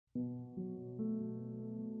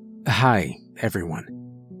Hi, everyone.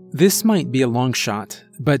 This might be a long shot,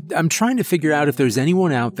 but I'm trying to figure out if there's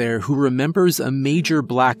anyone out there who remembers a major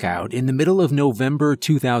blackout in the middle of November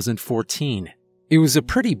 2014. It was a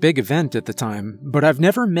pretty big event at the time, but I've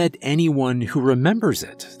never met anyone who remembers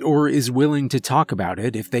it or is willing to talk about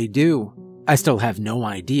it if they do. I still have no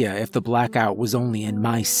idea if the blackout was only in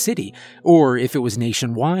my city or if it was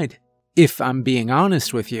nationwide. If I'm being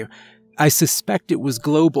honest with you, I suspect it was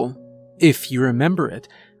global. If you remember it,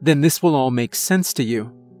 then this will all make sense to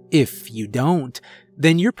you. If you don't,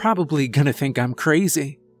 then you're probably gonna think I'm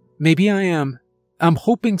crazy. Maybe I am. I'm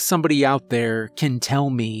hoping somebody out there can tell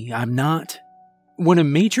me I'm not. When a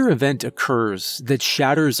major event occurs that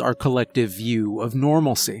shatters our collective view of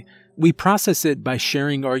normalcy, we process it by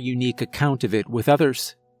sharing our unique account of it with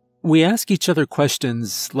others. We ask each other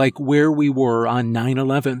questions like where we were on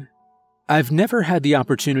 9/11. I've never had the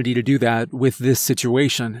opportunity to do that with this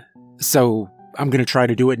situation, so I'm gonna try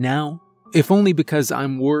to do it now. If only because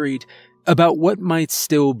I'm worried about what might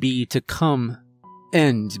still be to come,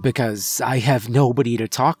 and because I have nobody to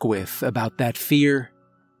talk with about that fear.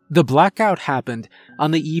 The blackout happened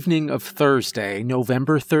on the evening of Thursday,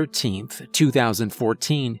 November 13th,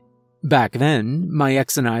 2014. Back then, my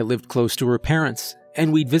ex and I lived close to her parents,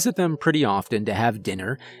 and we'd visit them pretty often to have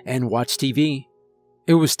dinner and watch TV.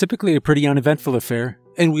 It was typically a pretty uneventful affair,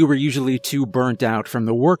 and we were usually too burnt out from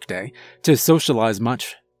the workday to socialize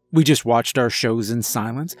much. We just watched our shows in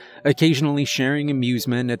silence, occasionally sharing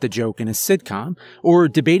amusement at the joke in a sitcom, or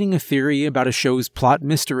debating a theory about a show's plot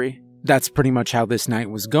mystery. That's pretty much how this night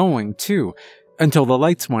was going, too, until the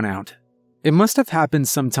lights went out. It must have happened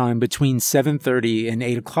sometime between 7:30 and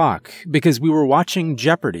 8 o'clock, because we were watching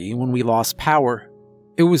Jeopardy when we lost power.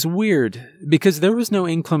 It was weird, because there was no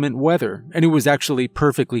inclement weather, and it was actually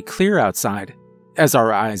perfectly clear outside. As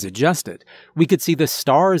our eyes adjusted, we could see the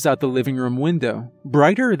stars out the living room window,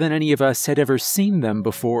 brighter than any of us had ever seen them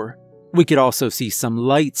before. We could also see some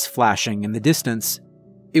lights flashing in the distance.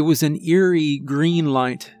 It was an eerie green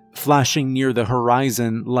light, flashing near the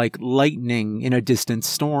horizon like lightning in a distant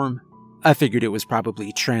storm. I figured it was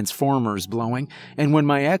probably transformers blowing, and when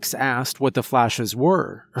my ex asked what the flashes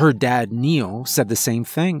were, her dad Neil said the same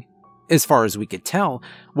thing. As far as we could tell,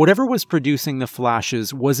 whatever was producing the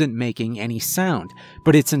flashes wasn't making any sound,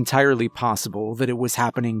 but it's entirely possible that it was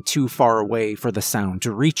happening too far away for the sound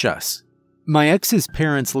to reach us. My ex's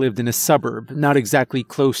parents lived in a suburb, not exactly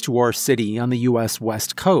close to our city on the US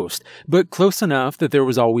West Coast, but close enough that there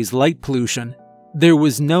was always light pollution. There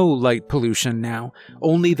was no light pollution now,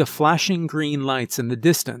 only the flashing green lights in the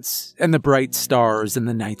distance, and the bright stars in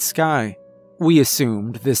the night sky. We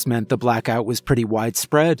assumed this meant the blackout was pretty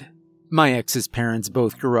widespread. My ex's parents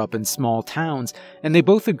both grew up in small towns, and they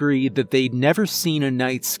both agreed that they'd never seen a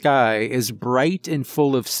night sky as bright and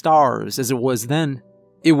full of stars as it was then.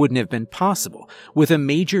 It wouldn't have been possible, with a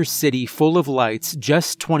major city full of lights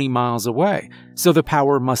just 20 miles away, so the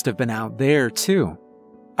power must have been out there too.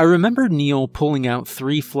 I remember Neil pulling out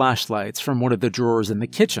 3 flashlights from one of the drawers in the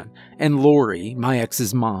kitchen, and Lori, my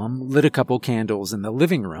ex's mom, lit a couple candles in the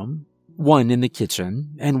living room, one in the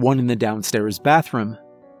kitchen and one in the downstairs bathroom.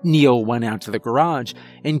 Neil went out to the garage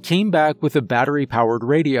and came back with a battery-powered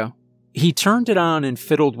radio. He turned it on and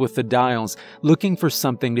fiddled with the dials, looking for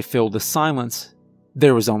something to fill the silence.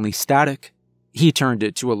 There was only static. He turned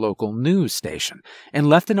it to a local news station and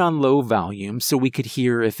left it on low volume so we could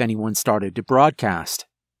hear if anyone started to broadcast.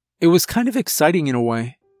 It was kind of exciting in a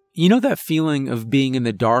way. You know that feeling of being in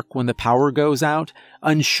the dark when the power goes out,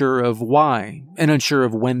 unsure of why, and unsure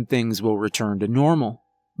of when things will return to normal?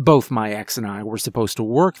 Both my ex and I were supposed to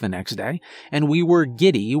work the next day, and we were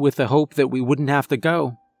giddy with the hope that we wouldn't have to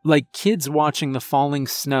go, like kids watching the falling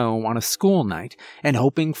snow on a school night and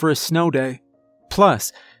hoping for a snow day.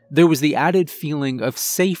 Plus, there was the added feeling of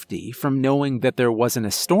safety from knowing that there wasn't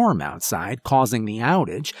a storm outside causing the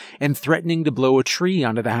outage and threatening to blow a tree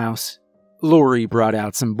onto the house. Lori brought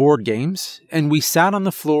out some board games, and we sat on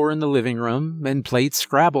the floor in the living room and played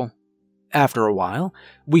Scrabble. After a while,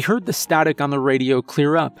 we heard the static on the radio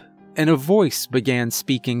clear up, and a voice began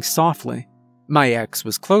speaking softly. My ex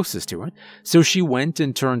was closest to it, so she went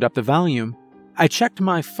and turned up the volume. I checked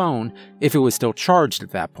my phone, if it was still charged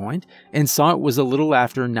at that point, and saw it was a little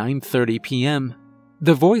after 9:30 p.m.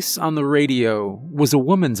 The voice on the radio was a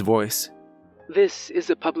woman's voice. "This is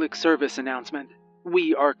a public service announcement.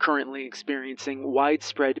 We are currently experiencing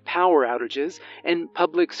widespread power outages, and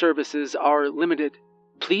public services are limited.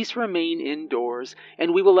 Please remain indoors,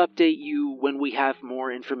 and we will update you when we have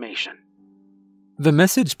more information." The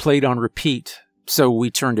message played on repeat, so we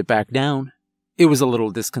turned it back down. It was a little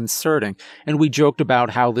disconcerting, and we joked about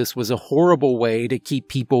how this was a horrible way to keep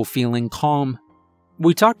people feeling calm.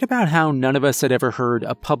 We talked about how none of us had ever heard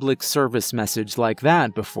a public service message like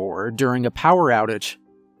that before during a power outage.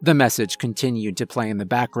 The message continued to play in the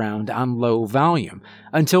background on low volume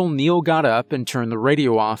until Neil got up and turned the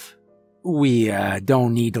radio off. "We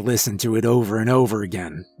don't need to listen to it over and over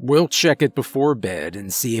again. We'll check it before bed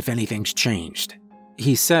and see if anything's changed,"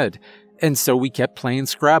 he said, and so we kept playing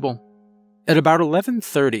Scrabble. At about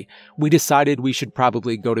 11:30, we decided we should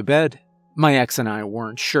probably go to bed. My ex and I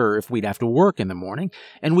weren't sure if we'd have to work in the morning,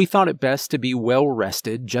 and we thought it best to be well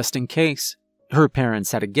rested just in case. Her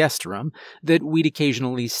parents had a guest room that we'd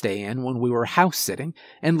occasionally stay in when we were house-sitting,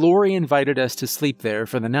 and Lori invited us to sleep there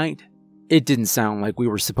for the night. It didn't sound like we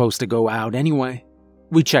were supposed to go out anyway.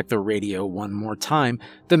 We checked the radio one more time,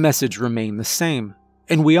 the message remained the same,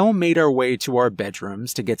 and we all made our way to our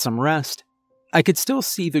bedrooms to get some rest. I could still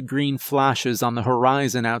see the green flashes on the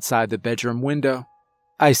horizon outside the bedroom window.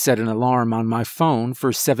 I set an alarm on my phone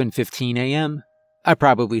for 7:15 a.m. I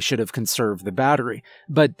probably should have conserved the battery,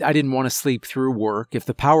 but I didn't want to sleep through work if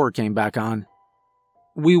the power came back on.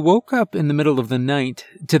 We woke up in the middle of the night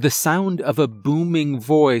to the sound of a booming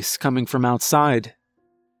voice coming from outside.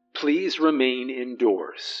 "Please remain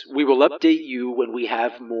indoors. We will update you when we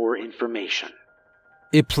have more information."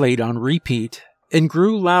 It played on repeat and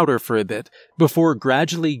grew louder for a bit before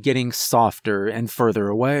gradually getting softer and further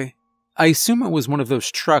away. I assume it was one of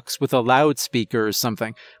those trucks with a loudspeaker or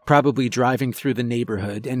something, probably driving through the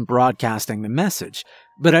neighborhood and broadcasting the message,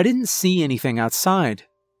 but I didn't see anything outside,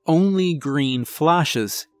 only green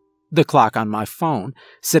flashes. The clock on my phone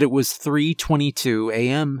said it was 3:22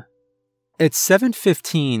 a.m. At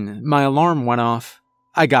 7:15, my alarm went off.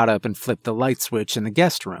 I got up and flipped the light switch in the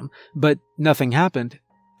guest room, but nothing happened.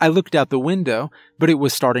 I looked out the window, but it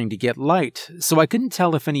was starting to get light, so I couldn't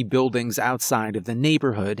tell if any buildings outside of the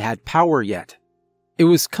neighborhood had power yet. It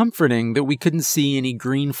was comforting that we couldn't see any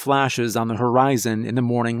green flashes on the horizon in the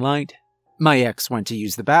morning light. My ex went to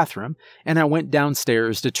use the bathroom, and I went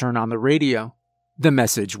downstairs to turn on the radio. The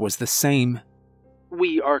message was the same.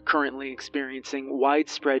 "We are currently experiencing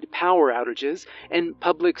widespread power outages, and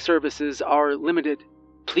public services are limited.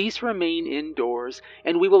 Please remain indoors,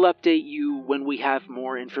 and we will update you when we have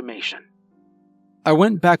more information." I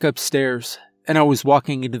went back upstairs, and I was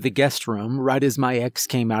walking into the guest room right as my ex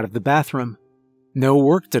came out of the bathroom. "No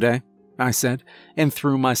work today," I said, and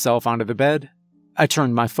threw myself onto the bed. I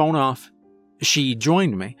turned my phone off. She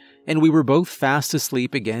joined me, and we were both fast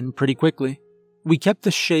asleep again pretty quickly. We kept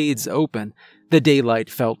the shades open. The daylight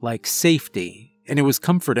felt like safety, and it was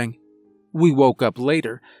comforting. We woke up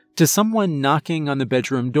later to someone knocking on the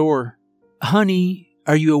bedroom door. "Honey,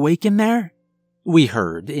 are you awake in there?" we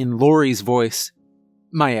heard in Lori's voice.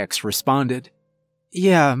 My ex responded,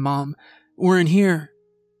 "Yeah, Mom, we're in here."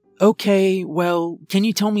 "Okay, well, can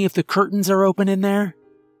you tell me if the curtains are open in there?"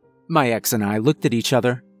 My ex and I looked at each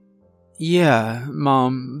other. "Yeah,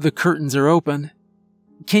 Mom, the curtains are open."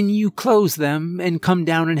 "Can you close them and come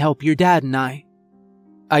down and help your dad and I?"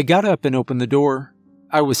 I got up and opened the door.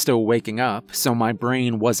 I was still waking up, so my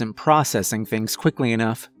brain wasn't processing things quickly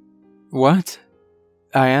enough. "What?"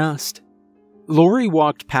 I asked. Lori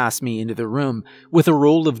walked past me into the room with a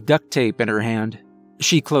roll of duct tape in her hand.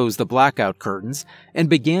 She closed the blackout curtains and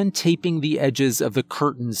began taping the edges of the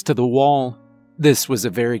curtains to the wall. This was a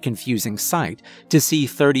very confusing sight to see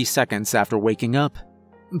 30 seconds after waking up.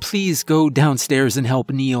 "Please go downstairs and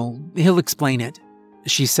help Neil. He'll explain it,"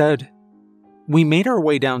 she said. We made our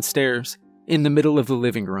way downstairs. In the middle of the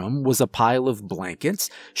living room was a pile of blankets,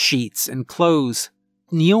 sheets, and clothes.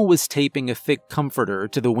 Neil was taping a thick comforter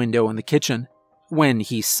to the window in the kitchen. When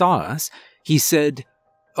he saw us, he said,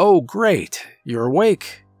 "Oh, great, you're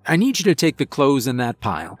awake. I need you to take the clothes in that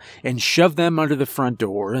pile and shove them under the front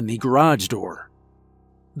door and the garage door."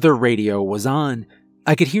 The radio was on.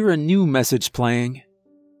 I could hear a new message playing.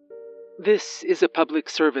 "This is a public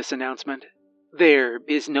service announcement. There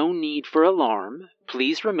is no need for alarm.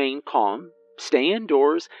 Please remain calm, stay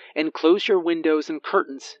indoors, and close your windows and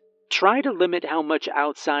curtains. Try to limit how much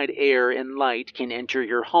outside air and light can enter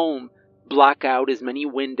your home. Block out as many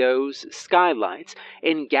windows, skylights,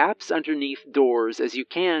 and gaps underneath doors as you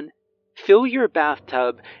can. Fill your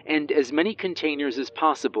bathtub and as many containers as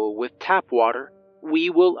possible with tap water. We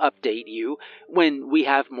will update you when we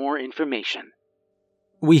have more information."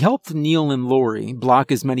 We helped Neil and Lori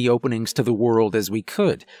block as many openings to the world as we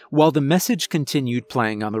could, while the message continued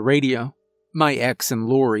playing on the radio. My ex and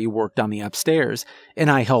Lori worked on the upstairs,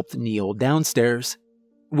 and I helped Neil downstairs.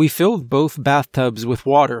 We filled both bathtubs with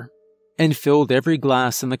water, and filled every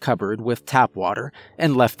glass in the cupboard with tap water,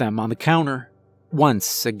 and left them on the counter.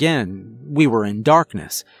 Once again, we were in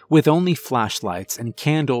darkness, with only flashlights and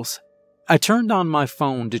candles. I turned on my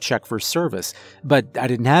phone to check for service, but I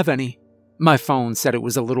didn't have any. My phone said it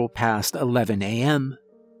was a little past 11 a.m.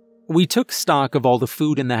 We took stock of all the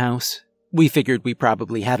food in the house. We figured we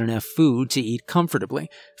probably had enough food to eat comfortably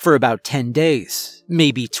for about 10 days,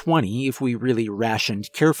 maybe 20 if we really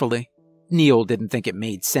rationed carefully. Neil didn't think it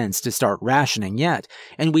made sense to start rationing yet,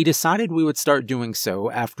 and we decided we would start doing so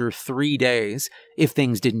after 3 days if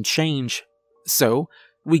things didn't change. So,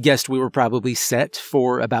 we guessed we were probably set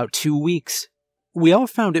for about 2 weeks. We all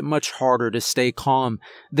found it much harder to stay calm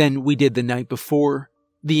than we did the night before.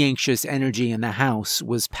 The anxious energy in the house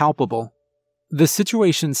was palpable. The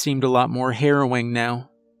situation seemed a lot more harrowing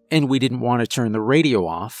now, and we didn't want to turn the radio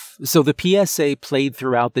off, so the PSA played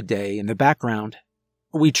throughout the day in the background.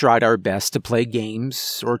 We tried our best to play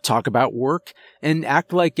games or talk about work and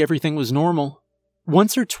act like everything was normal.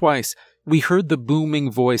 Once or twice, we heard the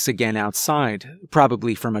booming voice again outside,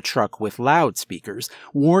 probably from a truck with loudspeakers,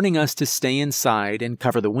 warning us to stay inside and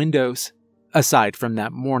cover the windows. Aside from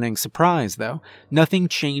that morning surprise, though, nothing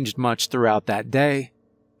changed much throughout that day,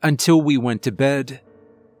 until we went to bed.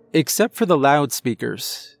 Except for the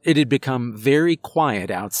loudspeakers, it had become very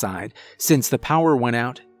quiet outside since the power went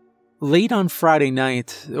out. Late on Friday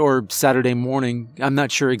night, or Saturday morning, I'm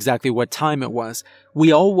not sure exactly what time it was,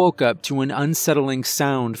 we all woke up to an unsettling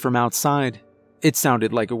sound from outside. It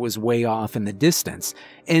sounded like it was way off in the distance,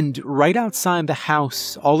 and right outside the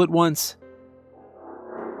house all at once.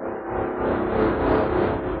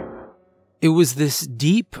 It was this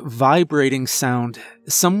deep, vibrating sound,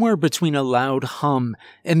 somewhere between a loud hum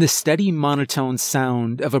and the steady monotone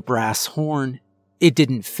sound of a brass horn. It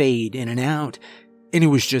didn't fade in and out, and it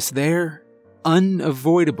was just there,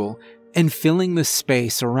 unavoidable, and filling the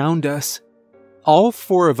space around us. All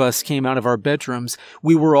 4 of us came out of our bedrooms.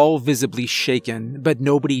 We were all visibly shaken, but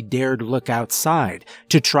nobody dared look outside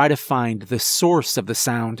to try to find the source of the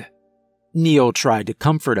sound. Neil tried to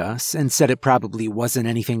comfort us and said it probably wasn't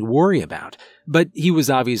anything to worry about, but he was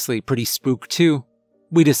obviously pretty spooked too.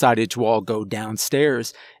 We decided to all go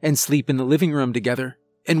downstairs and sleep in the living room together.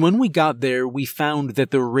 And when we got there, we found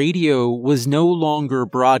that the radio was no longer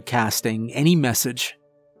broadcasting any message.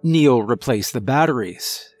 Neil replaced the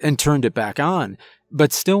batteries and turned it back on,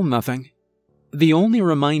 but still nothing. The only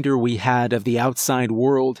reminder we had of the outside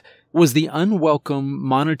world was the unwelcome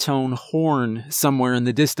monotone horn somewhere in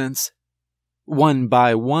the distance. One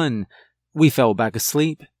by one, we fell back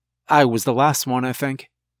asleep. I was the last one, I think.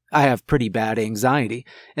 I have pretty bad anxiety,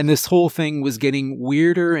 and this whole thing was getting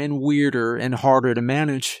weirder and harder to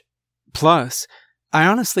manage. Plus, I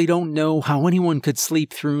honestly don't know how anyone could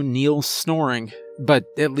sleep through Neil's snoring, but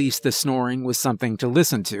at least the snoring was something to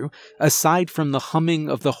listen to, aside from the humming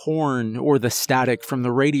of the horn or the static from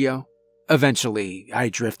the radio. Eventually, I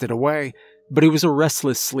drifted away, but it was a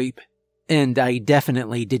restless sleep, and I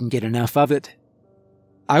definitely didn't get enough of it.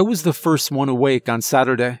 I was the first one awake on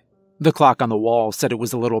Saturday. The clock on the wall said it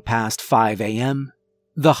was a little past 5 a.m.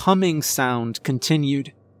 The humming sound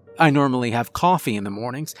continued. I normally have coffee in the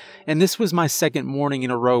mornings, and this was my second morning in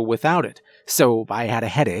a row without it, so I had a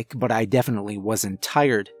headache, but I definitely wasn't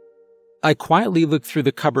tired. I quietly looked through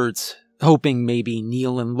the cupboards, hoping maybe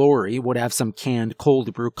Neil and Lori would have some canned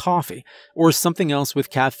cold brew coffee, or something else with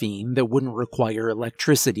caffeine that wouldn't require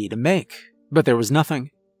electricity to make, but there was nothing.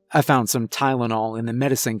 I found some Tylenol in the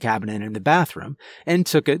medicine cabinet in the bathroom and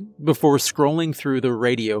took it before scrolling through the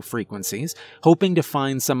radio frequencies, hoping to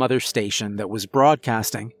find some other station that was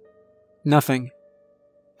broadcasting. Nothing.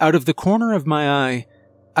 Out of the corner of my eye,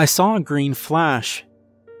 I saw a green flash.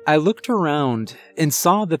 I looked around and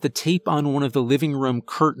saw that the tape on one of the living room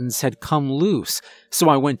curtains had come loose, so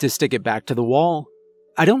I went to stick it back to the wall.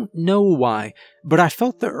 I don't know why, but I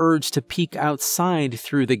felt the urge to peek outside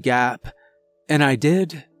through the gap, and I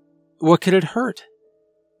did. What could it hurt?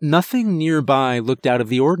 Nothing nearby looked out of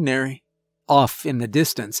the ordinary. Off in the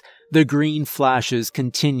distance, the green flashes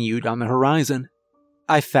continued on the horizon.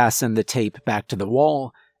 I fastened the tape back to the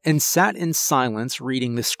wall and sat in silence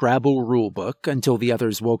reading the Scrabble rulebook until the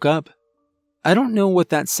others woke up. I don't know what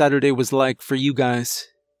that Saturday was like for you guys,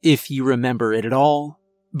 if you remember it at all,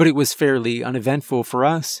 but it was fairly uneventful for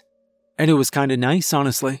us. And it was kinda nice,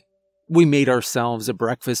 honestly. We made ourselves a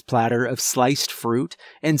breakfast platter of sliced fruit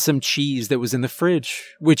and some cheese that was in the fridge,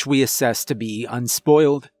 which we assessed to be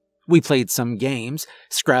unspoiled. We played some games,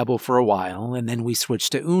 Scrabble for a while, and then we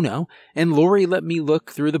switched to Uno, and Lori let me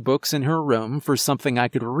look through the books in her room for something I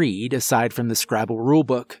could read aside from the Scrabble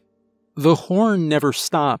rulebook. The horn never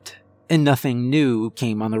stopped, and nothing new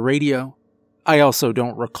came on the radio. I also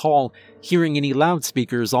don't recall hearing any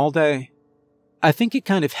loudspeakers all day. I think it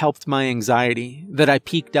kind of helped my anxiety that I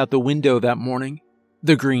peeked out the window that morning.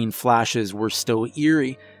 The green flashes were still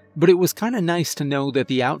eerie, but it was kind of nice to know that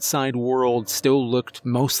the outside world still looked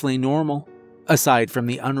mostly normal. Aside from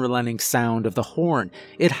the unrelenting sound of the horn,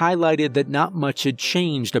 it highlighted that not much had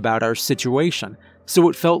changed about our situation, so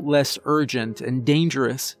it felt less urgent and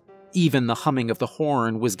dangerous. Even the humming of the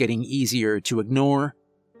horn was getting easier to ignore.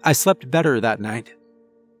 I slept better that night.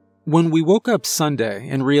 When we woke up Sunday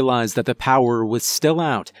and realized that the power was still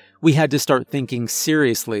out, we had to start thinking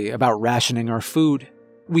seriously about rationing our food.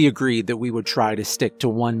 We agreed that we would try to stick to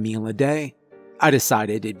one meal a day. I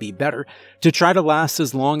decided it'd be better to try to last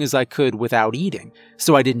as long as I could without eating,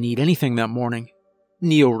 so I didn't eat anything that morning.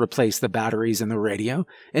 Neil replaced the batteries in the radio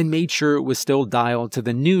and made sure it was still dialed to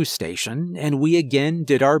the news station, and we again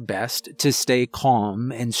did our best to stay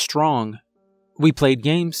calm and strong. We played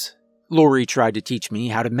games. Lori tried to teach me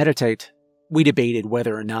how to meditate. We debated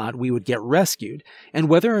whether or not we would get rescued, and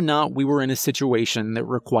whether or not we were in a situation that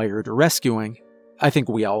required rescuing. I think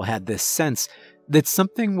we all had this sense that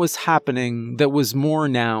something was happening that was more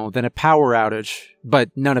now than a power outage, but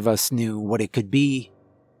none of us knew what it could be.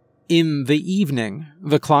 In the evening,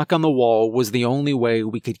 the clock on the wall was the only way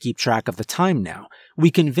we could keep track of the time now.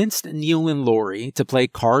 We convinced Neil and Lori to play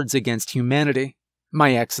Cards Against Humanity.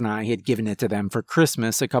 My ex and I had given it to them for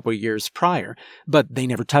Christmas a couple years prior, but they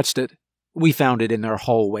never touched it. We found it in their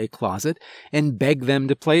hallway closet and begged them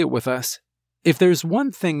to play it with us. If there's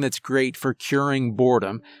one thing that's great for curing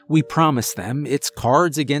boredom, we promised them it's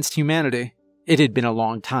Cards Against Humanity. It had been a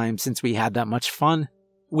long time since we had that much fun.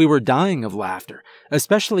 We were dying of laughter,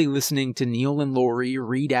 especially listening to Neil and Lori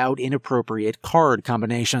read out inappropriate card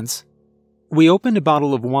combinations. We opened a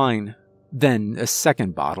bottle of wine, then a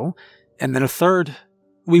second bottle, and then a third.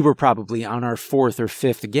 We were probably on our fourth or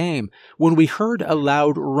fifth game when we heard a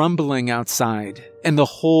loud rumbling outside, and the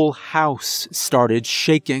whole house started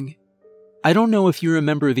shaking. I don't know if you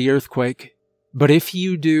remember the earthquake, but if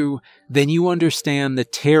you do, then you understand the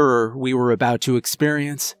terror we were about to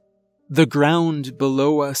experience. The ground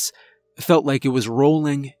below us felt like it was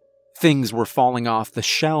rolling. Things were falling off the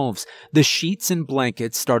shelves, the sheets and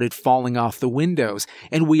blankets started falling off the windows,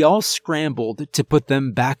 and we all scrambled to put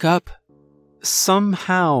them back up.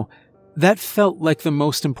 Somehow, that felt like the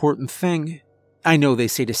most important thing. I know they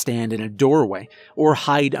say to stand in a doorway or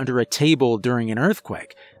hide under a table during an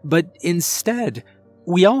earthquake, but instead,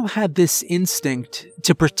 we all had this instinct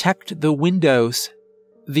to protect the windows.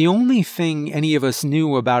 The only thing any of us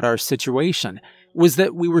knew about our situation was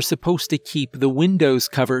that we were supposed to keep the windows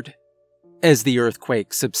covered. As the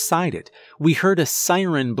earthquake subsided, we heard a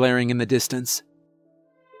siren blaring in the distance.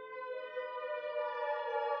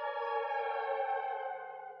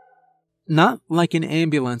 Not like an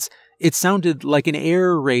ambulance, it sounded like an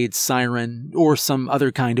air raid siren or some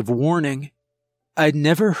other kind of warning. I'd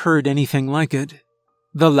never heard anything like it.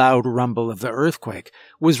 The loud rumble of the earthquake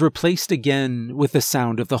was replaced again with the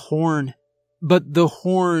sound of the horn. But the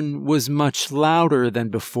horn was much louder than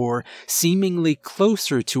before, seemingly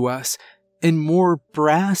closer to us, and more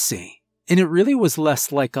brassy, and it really was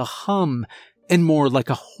less like a hum and more like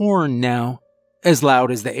a horn now. As loud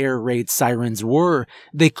as the air raid sirens were,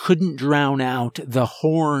 they couldn't drown out the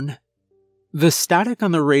horn. The static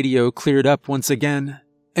on the radio cleared up once again,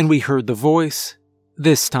 and we heard the voice.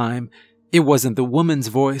 This time, it wasn't the woman's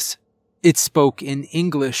voice. It spoke in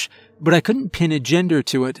English, but I couldn't pin a gender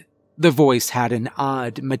to it. The voice had an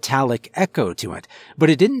odd, metallic echo to it, but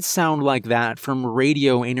it didn't sound like that from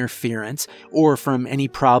radio interference or from any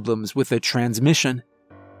problems with the transmission.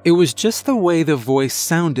 It was just the way the voice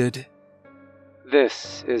sounded.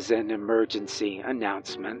 This is an emergency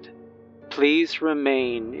announcement. Please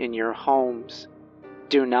remain in your homes.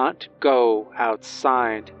 Do not go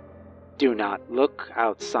outside. Do not look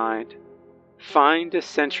outside. Find a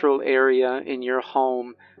central area in your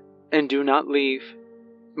home and do not leave.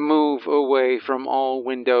 Move away from all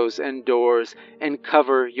windows and doors and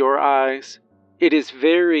cover your eyes. It is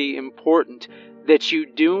very important that you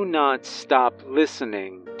do not stop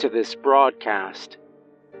listening to this broadcast.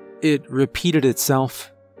 It repeated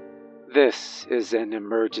itself. This is an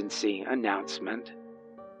emergency announcement.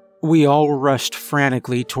 We all rushed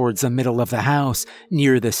frantically towards the middle of the house,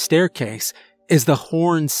 near the staircase, as the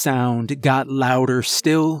horn sound got louder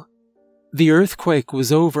still. The earthquake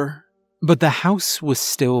was over, but the house was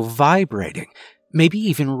still vibrating, maybe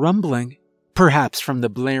even rumbling, perhaps from the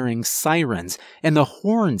blaring sirens and the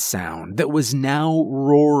horn sound that was now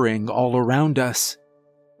roaring all around us.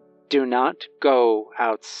 Do not go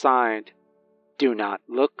outside. Do not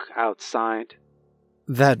look outside.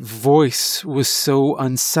 That voice was so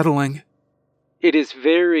unsettling. It is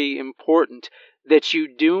very important that you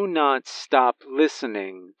do not stop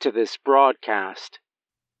listening to this broadcast.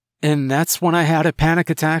 And that's when I had a panic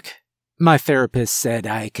attack. My therapist said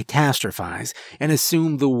I catastrophize and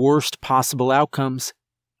assume the worst possible outcomes.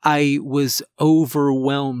 I was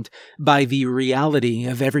overwhelmed by the reality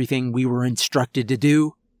of everything we were instructed to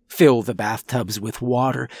do. Fill the bathtubs with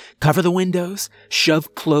water, cover the windows,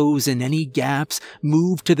 shove clothes in any gaps,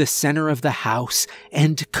 move to the center of the house,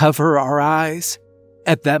 and cover our eyes.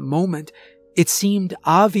 At that moment, it seemed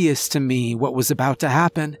obvious to me what was about to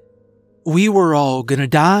happen. We were all gonna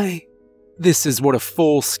die. This is what a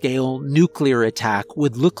full-scale nuclear attack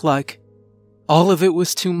would look like. All of it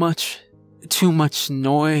was too much. Too much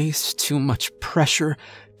noise, too much pressure,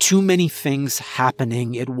 too many things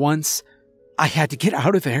happening at once. I had to get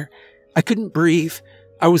out of there. I couldn't breathe.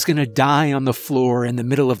 I was gonna die on the floor in the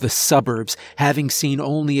middle of the suburbs, having seen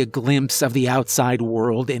only a glimpse of the outside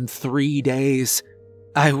world in 3 days.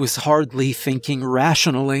 I was hardly thinking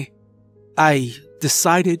rationally. I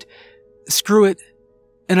decided, screw it,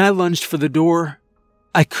 and I lunged for the door.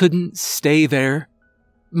 I couldn't stay there.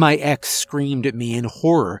 My ex screamed at me in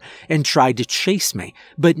horror and tried to chase me,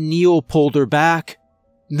 but Neil pulled her back.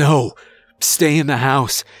 No, stay in the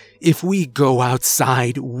house. If we go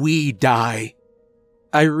outside, we die.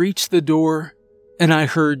 I reached the door, and I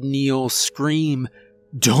heard Neil scream,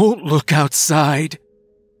 "Don't look outside."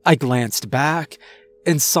 I glanced back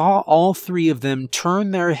and saw all 3 of them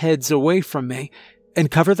turn their heads away from me and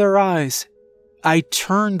cover their eyes. I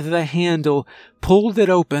turned the handle, pulled it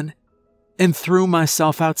open, and threw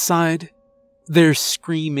myself outside. Their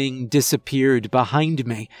screaming disappeared behind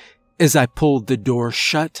me as I pulled the door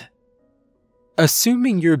shut.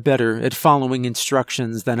 Assuming you're better at following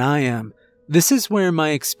instructions than I am, this is where my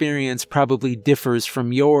experience probably differs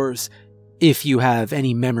from yours, if you have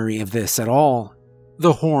any memory of this at all.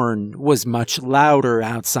 The horn was much louder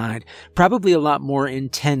outside, probably a lot more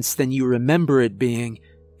intense than you remember it being,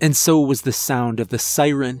 and so was the sound of the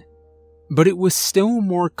siren. But it was still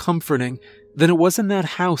more comforting than it was in that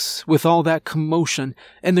house with all that commotion,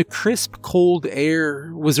 and the crisp, cold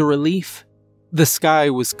air was a relief. The sky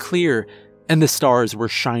was clear, and the stars were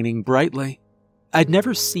shining brightly. I'd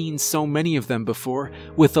never seen so many of them before,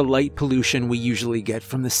 with the light pollution we usually get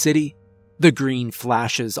from the city. The green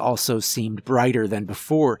flashes also seemed brighter than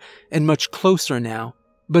before, and much closer now,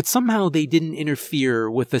 but somehow they didn't interfere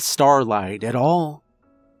with the starlight at all.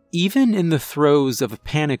 Even in the throes of a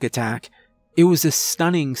panic attack, it was a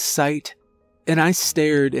stunning sight, and I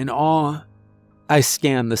stared in awe. I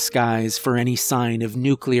scanned the skies for any sign of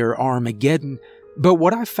nuclear Armageddon, but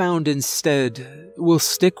what I found instead will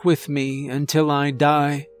stick with me until I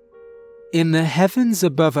die. In the heavens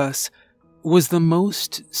above us was the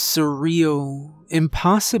most surreal,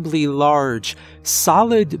 impossibly large,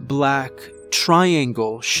 solid black,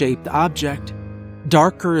 triangle-shaped object.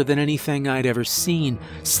 Darker than anything I'd ever seen,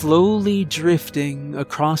 slowly drifting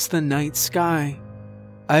across the night sky.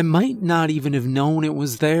 I might not even have known it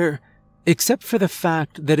was there, except for the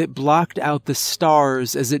fact that it blocked out the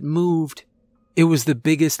stars as it moved. It was the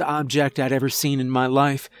biggest object I'd ever seen in my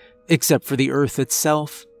life, except for the earth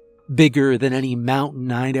itself. Bigger than any mountain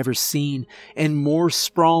I'd ever seen, and more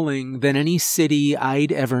sprawling than any city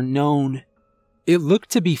I'd ever known. It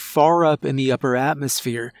looked to be far up in the upper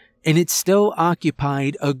atmosphere, and it still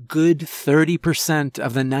occupied a good 30%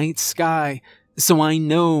 of the night sky, so I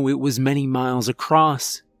know it was many miles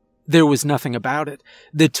across. There was nothing about it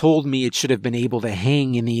that told me it should have been able to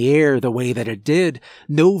hang in the air the way that it did,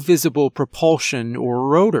 no visible propulsion or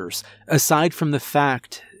rotors, aside from the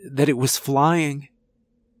fact that it was flying.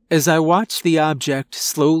 As I watched the object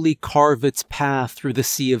slowly carve its path through the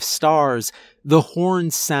sea of stars, the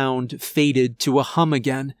horn sound faded to a hum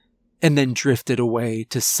again, and then drifted away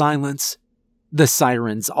to silence. The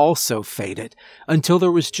sirens also faded, until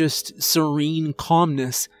there was just serene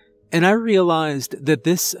calmness, and I realized that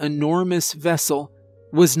this enormous vessel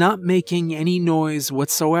was not making any noise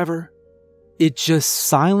whatsoever. It just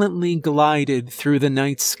silently glided through the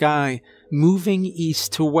night sky, moving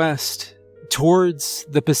east to west, towards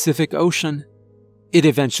the Pacific Ocean. It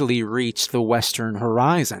eventually reached the western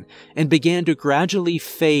horizon, and began to gradually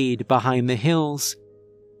fade behind the hills.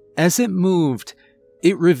 As it moved,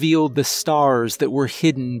 it revealed the stars that were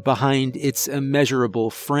hidden behind its immeasurable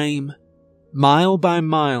frame. Mile by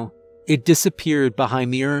mile, it disappeared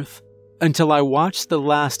behind the earth, until I watched the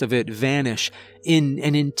last of it vanish in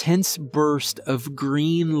an intense burst of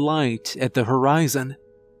green light at the horizon.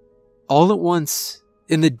 All at once,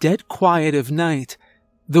 in the dead quiet of night,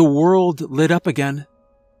 the world lit up again.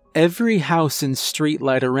 Every house and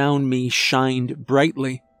streetlight around me shined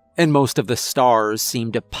brightly. and most of the stars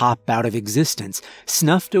seemed to pop out of existence,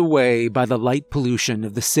 snuffed away by the light pollution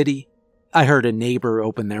of the city. I heard a neighbor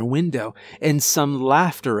open their window, and some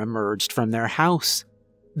laughter emerged from their house.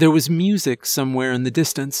 There was music somewhere in the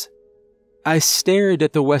distance. I stared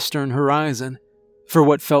at the western horizon for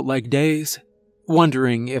what felt like days,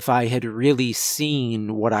 wondering if I had really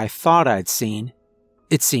seen what I thought I'd seen.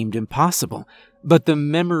 It seemed impossible, but the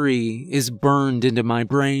memory is burned into my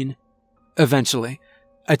brain. Eventually,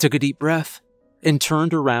 I took a deep breath and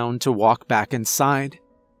turned around to walk back inside.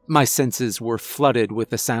 My senses were flooded with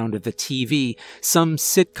the sound of the TV, some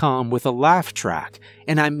sitcom with a laugh track,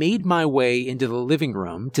 and I made my way into the living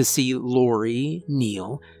room to see Lori,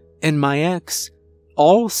 Neil, and my ex,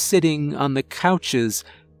 all sitting on the couches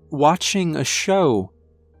watching a show.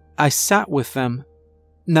 I sat with them.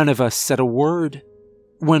 None of us said a word.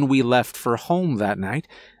 When we left for home that night,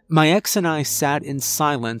 my ex and I sat in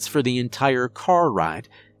silence for the entire car ride,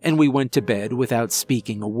 and we went to bed without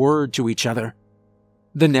speaking a word to each other.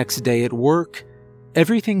 The next day at work,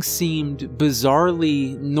 everything seemed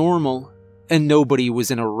bizarrely normal, and nobody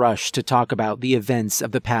was in a rush to talk about the events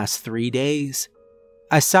of the past 3 days.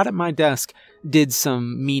 I sat at my desk, did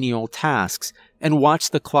some menial tasks, and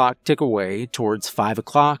watched the clock tick away towards 5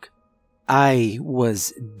 o'clock. I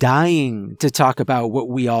was dying to talk about what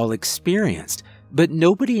we all experienced, but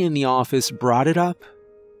nobody in the office brought it up,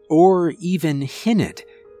 or even hinted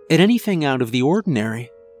at anything out of the ordinary.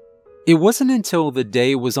 It wasn't until the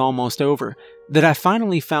day was almost over that I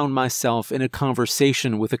finally found myself in a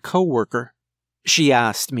conversation with a coworker. She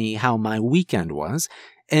asked me how my weekend was,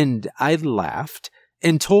 and I laughed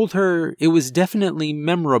and told her it was definitely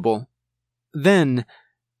memorable. Then,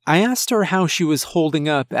 I asked her how she was holding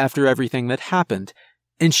up after everything that happened,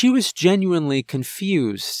 and she was genuinely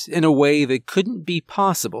confused in a way that couldn't be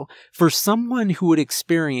possible for someone who had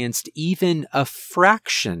experienced even a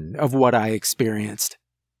fraction of what I experienced.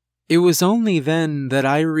 It was only then that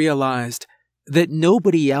I realized that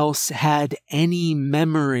nobody else had any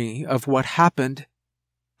memory of what happened.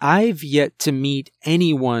 I've yet to meet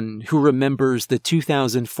anyone who remembers the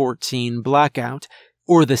 2014 blackout,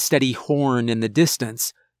 or the steady horn in the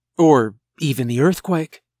distance, or even the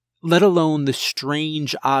earthquake, let alone the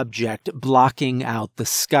strange object blocking out the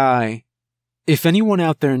sky. If anyone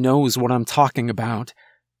out there knows what I'm talking about,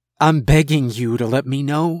 I'm begging you to let me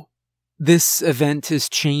know. This event has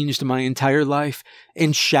changed my entire life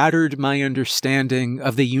and shattered my understanding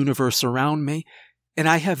of the universe around me, and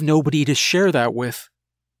I have nobody to share that with.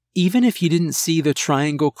 Even if you didn't see the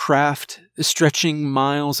triangle craft stretching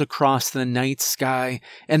miles across the night sky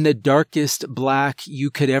and the darkest black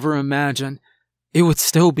you could ever imagine, it would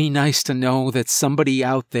still be nice to know that somebody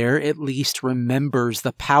out there at least remembers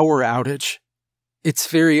the power outage.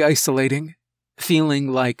 It's very isolating,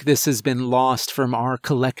 feeling like this has been lost from our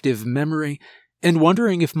collective memory, and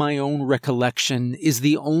wondering if my own recollection is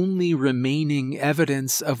the only remaining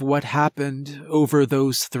evidence of what happened over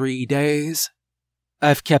those 3 days.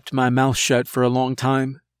 I've kept my mouth shut for a long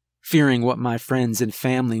time, fearing what my friends and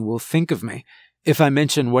family will think of me if I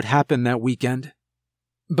mention what happened that weekend.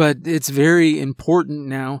 But it's very important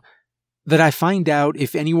now that I find out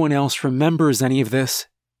if anyone else remembers any of this.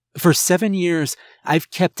 For 7 years, I've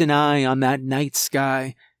kept an eye on that night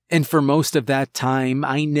sky, and for most of that time,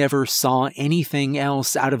 I never saw anything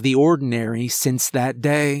else out of the ordinary since that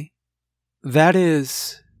day. That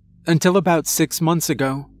is, until about 6 months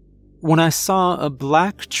ago, when I saw a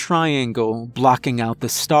black triangle blocking out the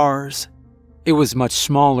stars. It was much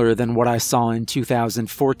smaller than what I saw in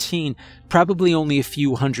 2014, probably only a few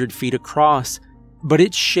 100 feet across, but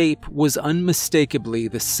its shape was unmistakably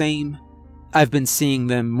the same. I've been seeing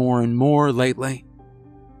them more and more lately.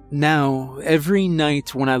 Now, every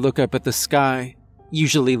night when I look up at the sky,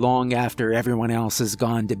 usually long after everyone else has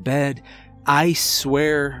gone to bed, I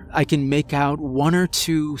swear I can make out 1 or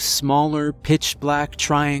 2 smaller pitch-black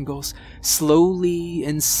triangles slowly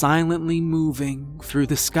and silently moving through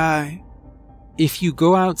the sky. If you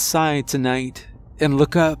go outside tonight and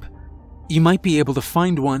look up, you might be able to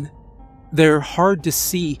find one. They're hard to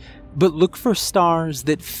see, but look for stars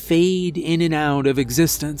that fade in and out of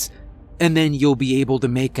existence, and then you'll be able to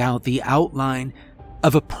make out the outline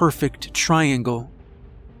of a perfect triangle.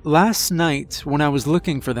 Last night, when I was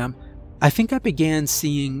looking for them, I think I began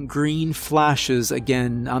seeing green flashes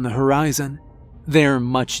again on the horizon. They're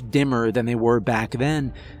much dimmer than they were back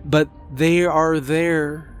then, but they are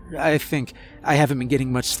there. I think I haven't been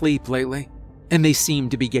getting much sleep lately, and they seem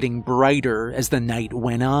to be getting brighter as the night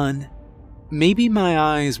went on. Maybe my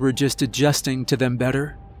eyes were just adjusting to them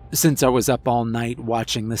better, since I was up all night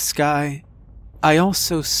watching the sky. I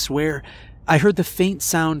also swear I heard the faint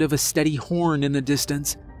sound of a steady horn in the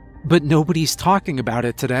distance, but nobody's talking about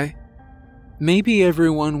it today. Maybe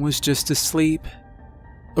everyone was just asleep.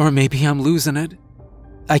 Or maybe I'm losing it.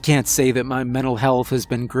 I can't say that my mental health has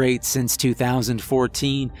been great since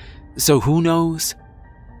 2014, so who knows?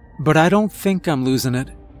 But I don't think I'm losing it.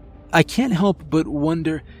 I can't help but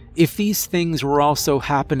wonder if these things were also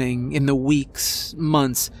happening in the weeks,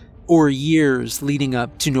 months, or years leading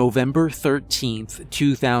up to November 13th,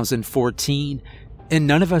 2014, and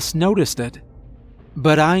none of us noticed it.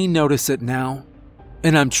 But I notice it now,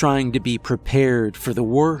 and I'm trying to be prepared for the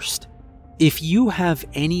worst. If you have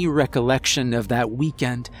any recollection of that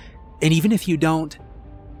weekend, and even if you don't,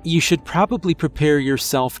 you should probably prepare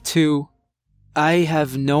yourself too. I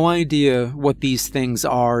have no idea what these things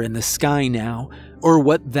are in the sky now, or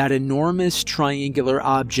what that enormous triangular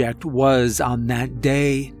object was on that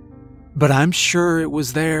day, but I'm sure it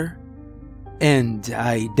was there. And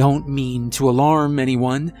I don't mean to alarm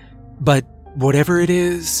anyone, but whatever it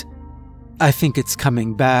is, I think it's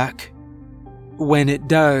coming back. When it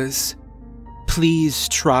does, please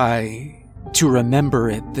try to remember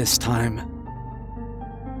it this time.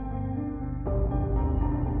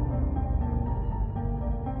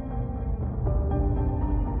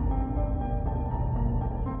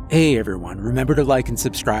 Hey everyone, remember to like and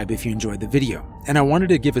subscribe if you enjoyed the video, and I wanted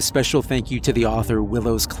to give a special thank you to the author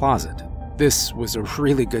Willow's Closet. This was a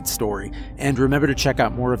really good story, and remember to check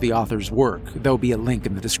out more of the author's work. There'll be a link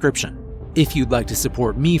in the description. If you'd like to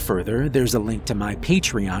support me further, there's a link to my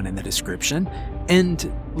Patreon in the description,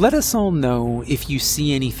 and let us all know if you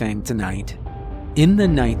see anything tonight in the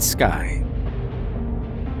night sky.